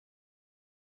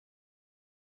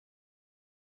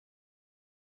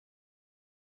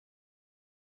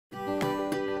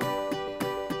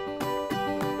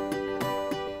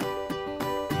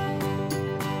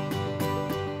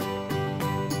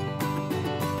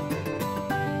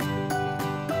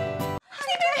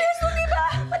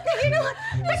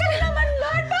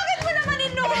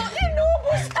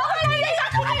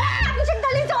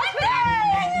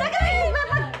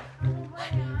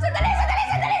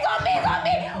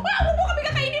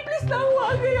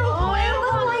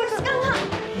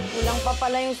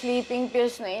pala yung sleeping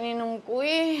pills na ininom ko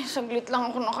eh. Saglit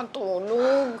lang ako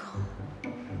nakatulog.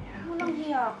 Walang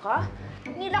hiya ka?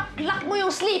 Nilaklak mo yung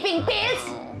sleeping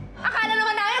pills? Akala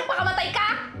naman namin nagpakamatay ka?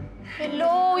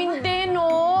 Hello, hindi no.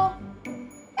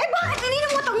 Eh bakit ininom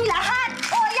mo itong lahat?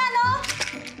 O, ayan o!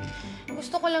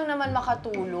 Gusto ko lang naman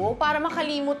makatulog para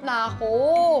makalimot na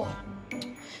ako.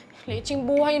 Leching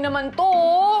buhay naman to.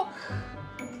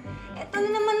 Eto na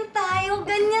naman tayo.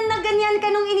 Ganyan na ganyan ka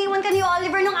nung iniwan ka ni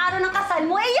Oliver nung araw ng kasal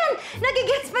mo. Eh yan,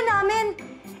 nagigets pa namin.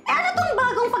 Eh ano tong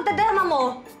bagong pagdadrama mo?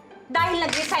 Dahil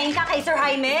nag-resign ka kay Sir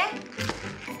Jaime?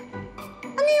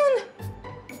 Ano yun?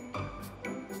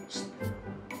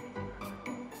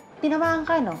 Tinamaan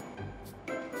ka, no?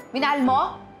 Minahal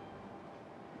mo?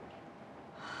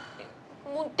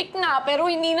 Muntik na, pero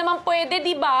hindi naman pwede,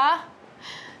 di ba?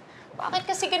 Bakit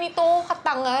kasi ganito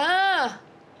katanga?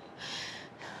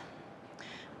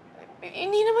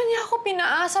 Hindi naman niya ako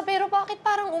pinaasa, pero bakit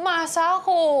parang umasa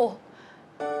ako?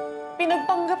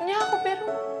 Pinagpanggap niya ako, pero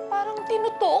parang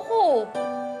tinuto ko.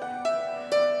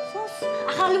 Sus,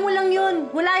 akala mo lang yun.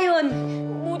 Wala yun.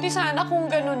 Buti sana kung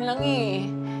ganun lang eh.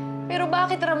 Pero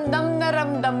bakit ramdam na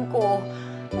ramdam ko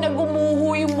na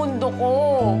gumuho yung mundo ko?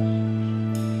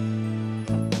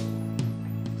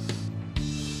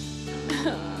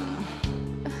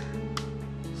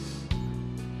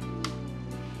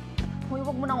 Hoy,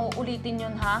 huwag mo nang uulitin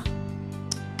yun, ha?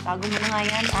 Tago mo na nga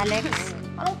yan, Alex.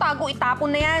 Anong tago?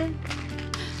 Itapon na yan.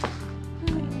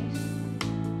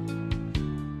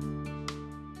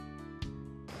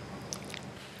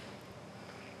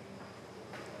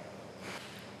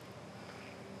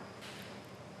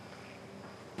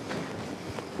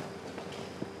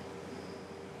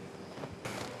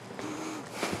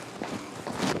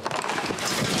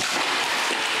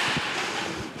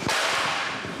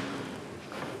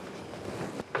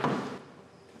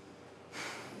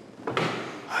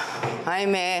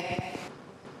 Jaime,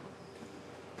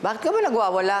 bakit ka ba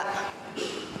nagwawala?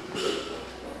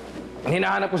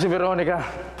 Hinahanap ko si Veronica.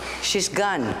 She's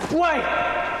gone. Why?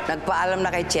 Nagpaalam na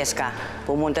kay Cheska.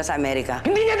 Pumunta sa Amerika.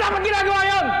 Hindi niya dapat ginagawa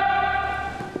yun!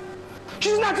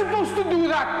 She's not supposed to do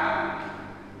that!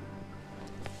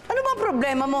 Ano ba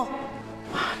problema mo?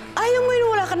 Ayaw mo yun,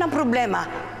 wala ka ng problema.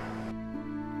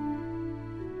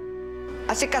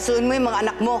 Asikasuhin mo yung mga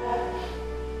anak mo.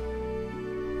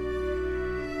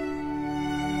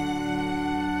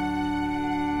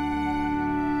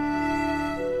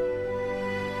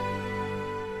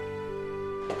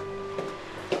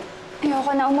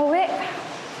 Ayoko na umuwi.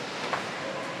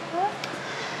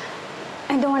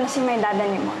 I don't wanna see my dad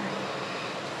anymore.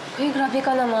 Uy, grabe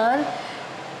ka naman.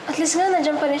 At least nga,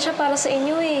 nandiyan pa rin siya para sa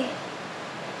inyo eh.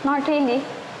 Not really.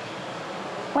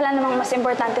 Wala namang mas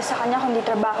importante sa kanya kundi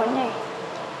trabaho niya eh.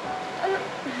 Ano,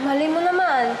 mali mo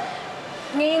naman.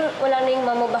 Ngayon, wala na yung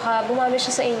mama, baka bumami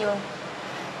siya sa inyo.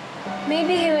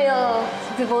 Maybe he will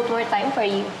devote more time for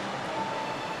you.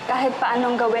 Kahit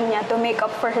paanong gawin niya to make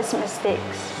up for his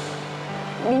mistakes.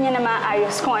 Hindi niya na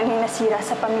maayos kung ano yung nasira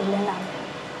sa pamilya namin.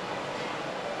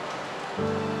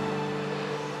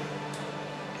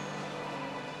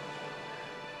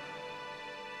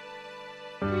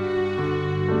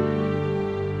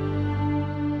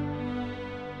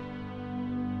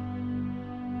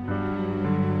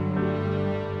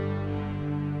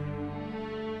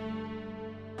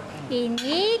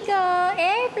 Inigo,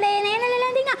 airplane, ayun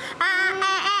nalalandi nga.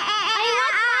 Ay,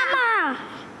 what, Mama?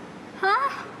 Ha?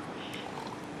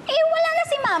 Eh, wala na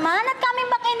si Mama. Not coming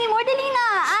back anymore. Dali na,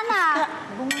 anak.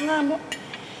 Bunga mo.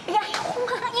 Eh, ayoko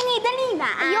nga, ini. Dali na.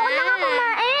 Ayoko na nga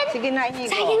kumain. Sige na,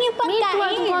 Inigo. Sayang yung Me too, I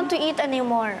pagkain. don't want to eat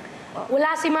anymore. Wala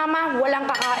si Mama, walang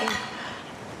kakain.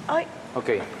 Ay.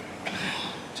 Okay.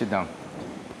 Sit down.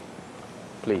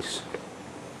 Please.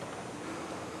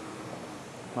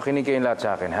 Makinig kayong lahat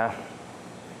sa akin, ha?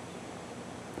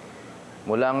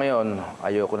 Mula ngayon,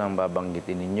 ayoko nang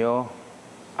babanggitin ninyo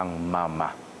ang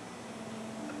mama.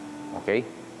 Okay?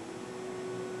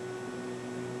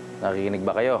 Nakikinig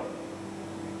ba kayo?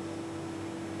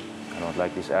 I don't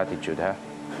like this attitude, ha?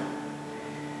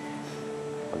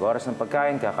 Pag oras ng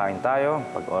pagkain, kakain tayo.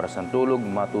 Pag oras ng tulog,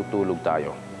 matutulog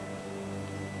tayo.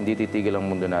 Hindi titigil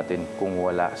ang mundo natin kung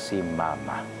wala si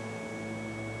mama.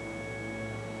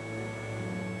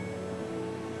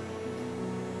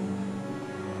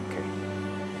 Okay.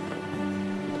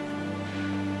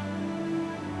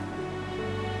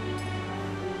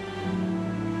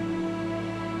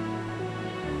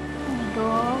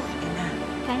 Inigo,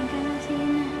 kain ka na, sige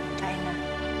na. Kain na.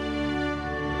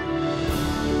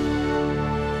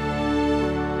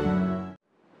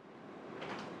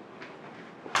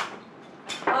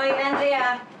 Hoy,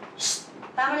 Andrea. Shh!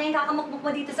 Tama na yung kakamukmuk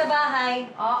mo dito sa bahay.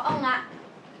 Oo nga.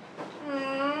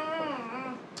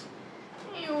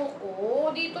 Ayoko.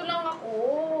 Dito lang ako.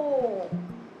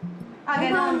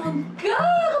 Ganon. Ka,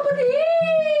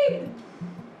 kapatid!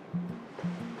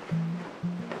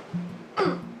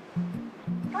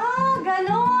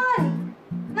 Ganon!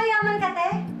 Mayaman ka, te?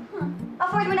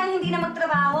 Afford mo lang hindi na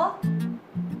magtrabaho?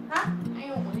 Ha?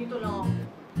 Ayoko, dito lang ako.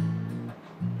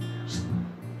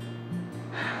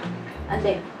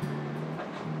 Ande,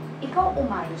 ikaw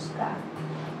umayos ka.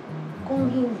 Kung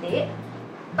hindi,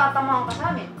 tatamaan ka sa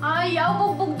amin. Ayaw,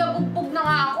 bugbog na bugbog na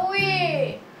nga ako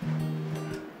eh.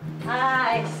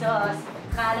 Ay, sos.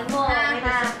 Kala mo, may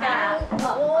dasas ka.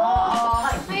 Oo.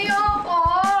 Ayoko.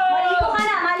 Maligo ka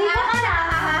na! Maligo ka na!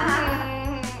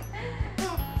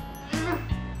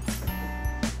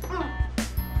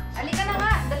 Halika na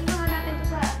nga, dali na nga natin to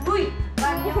sa... Uy!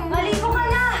 Maligo ka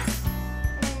na!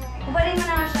 Ubalin mo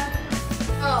na nga siya.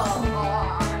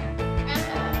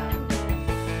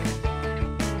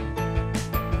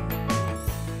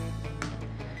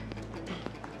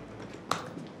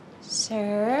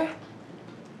 Sir,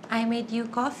 I made you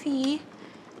coffee.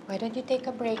 Why don't you take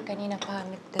a break? Kanina pa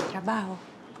nagtatrabaho.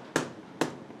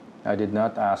 I did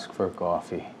not ask for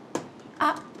coffee.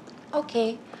 Ah,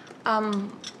 okay.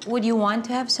 Would you want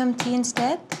to have some tea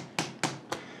instead?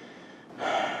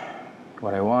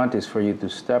 What I want is for you to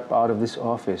step out of this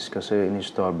office kasi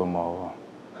inistorbo mo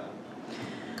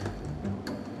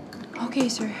ako. Okay,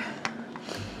 sir.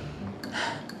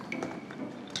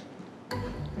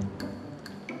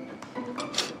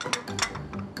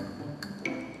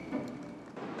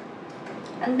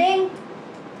 Andeng,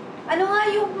 ano nga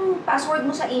yung password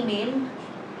mo sa email?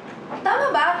 Tama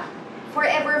ba?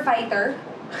 Forever fighter?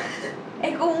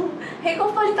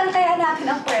 kung palitan kaya natin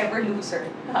ang forever loser.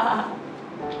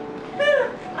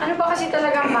 Ano ba kasi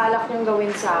talagang balak niyong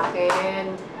gawin sa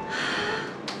akin?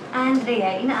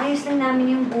 Andrea, inaayos lang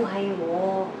namin yung buhay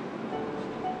mo.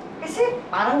 Kasi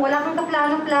parang wala kang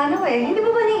kaplanong-plano eh. Hindi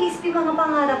mo ba naiisip yung mga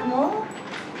pangarap mo?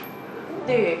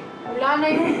 Hindi. Wala na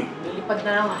yun. Lilipad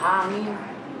na ng hangin.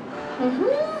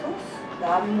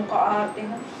 Dami mo ka-ate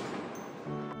na.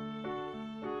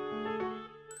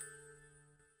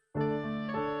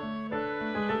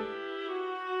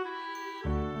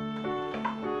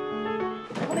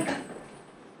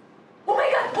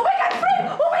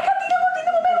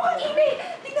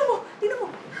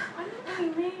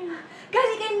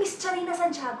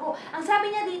 Ang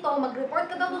sabi niya dito, mag-report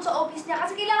ka daw dun sa office niya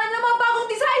kasi kailangan ng mga bagong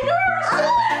designers!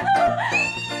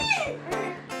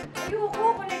 Ayoko,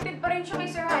 connected pa rin siya kay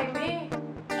Sir Jaime.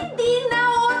 Hindi na,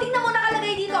 oh! Tingnan mo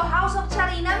nakalagay dito, House of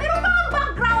Charina. Meron pa ang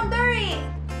backgrounder eh!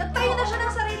 Nagtayo na siya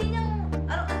ng sarili niyang...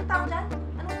 Anong tawag dyan?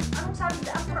 Anong sabi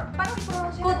dyan? Paano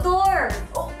i-pronounce yun? Couture!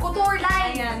 Oh, couture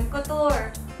line! Ayan,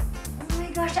 couture. Oh my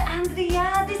gosh,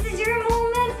 Andrea, this is your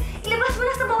moment! Ilabas mo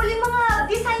na sa baul yung mga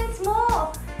designs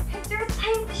mo! It's your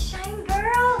time to shine,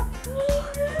 girl!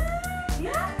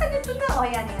 Yan, ganito na. O,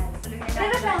 yan. Tuloy na natin.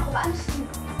 Re-replyan ko ba? Ano sa'yo?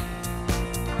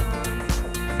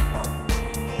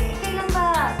 Kailan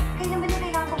ba niya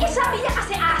kailangan ko? Sabi niya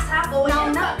kasi asap, oh!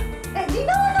 Na. Di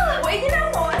na. O, di na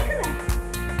mo! Ano ka na?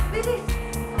 Bilis.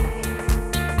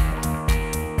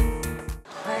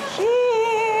 We're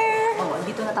here! Oh,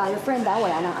 dito na tayo, friend, ah.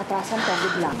 Wala nang atrasan ka.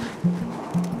 Good luck.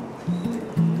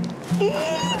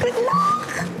 Good luck!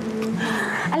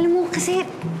 Alam mo, kasi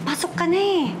pasok ka na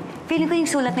eh. Feeling ko yung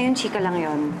sulat na yun, chika lang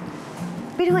yun.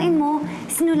 Pinuhain mo,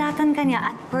 sinulatan ka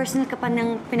niya at personal ka pa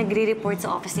ng pinagre-report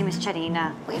sa office ni Miss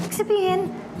Charina. Kung ibig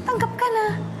sabihin, tanggap ka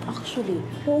na. Actually,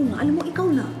 oo nga. Alam mo, ikaw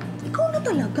na. Ikaw na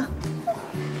talaga.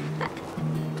 I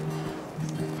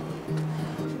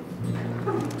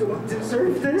don't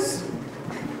deserve this.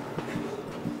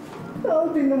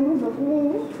 Sabi naman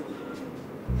ako.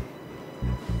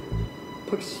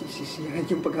 Pagsisisihan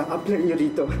yung pag-a-apply niyo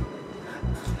rito.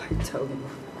 I tell you.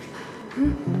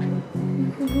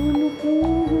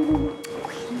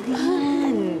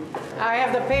 I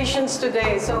have the patients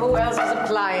today, so who else is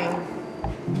applying?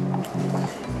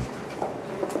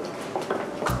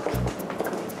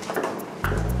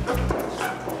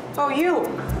 Oh, you.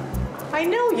 I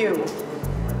know you.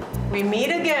 We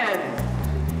meet again.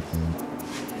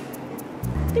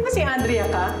 Di ba si Andrea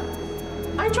ka?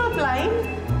 Aren't you applying?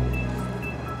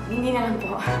 Hindi na lang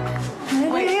po.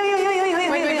 Wait.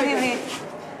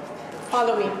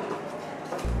 Follow me.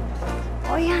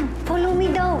 O yan, follow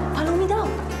me daw. Follow me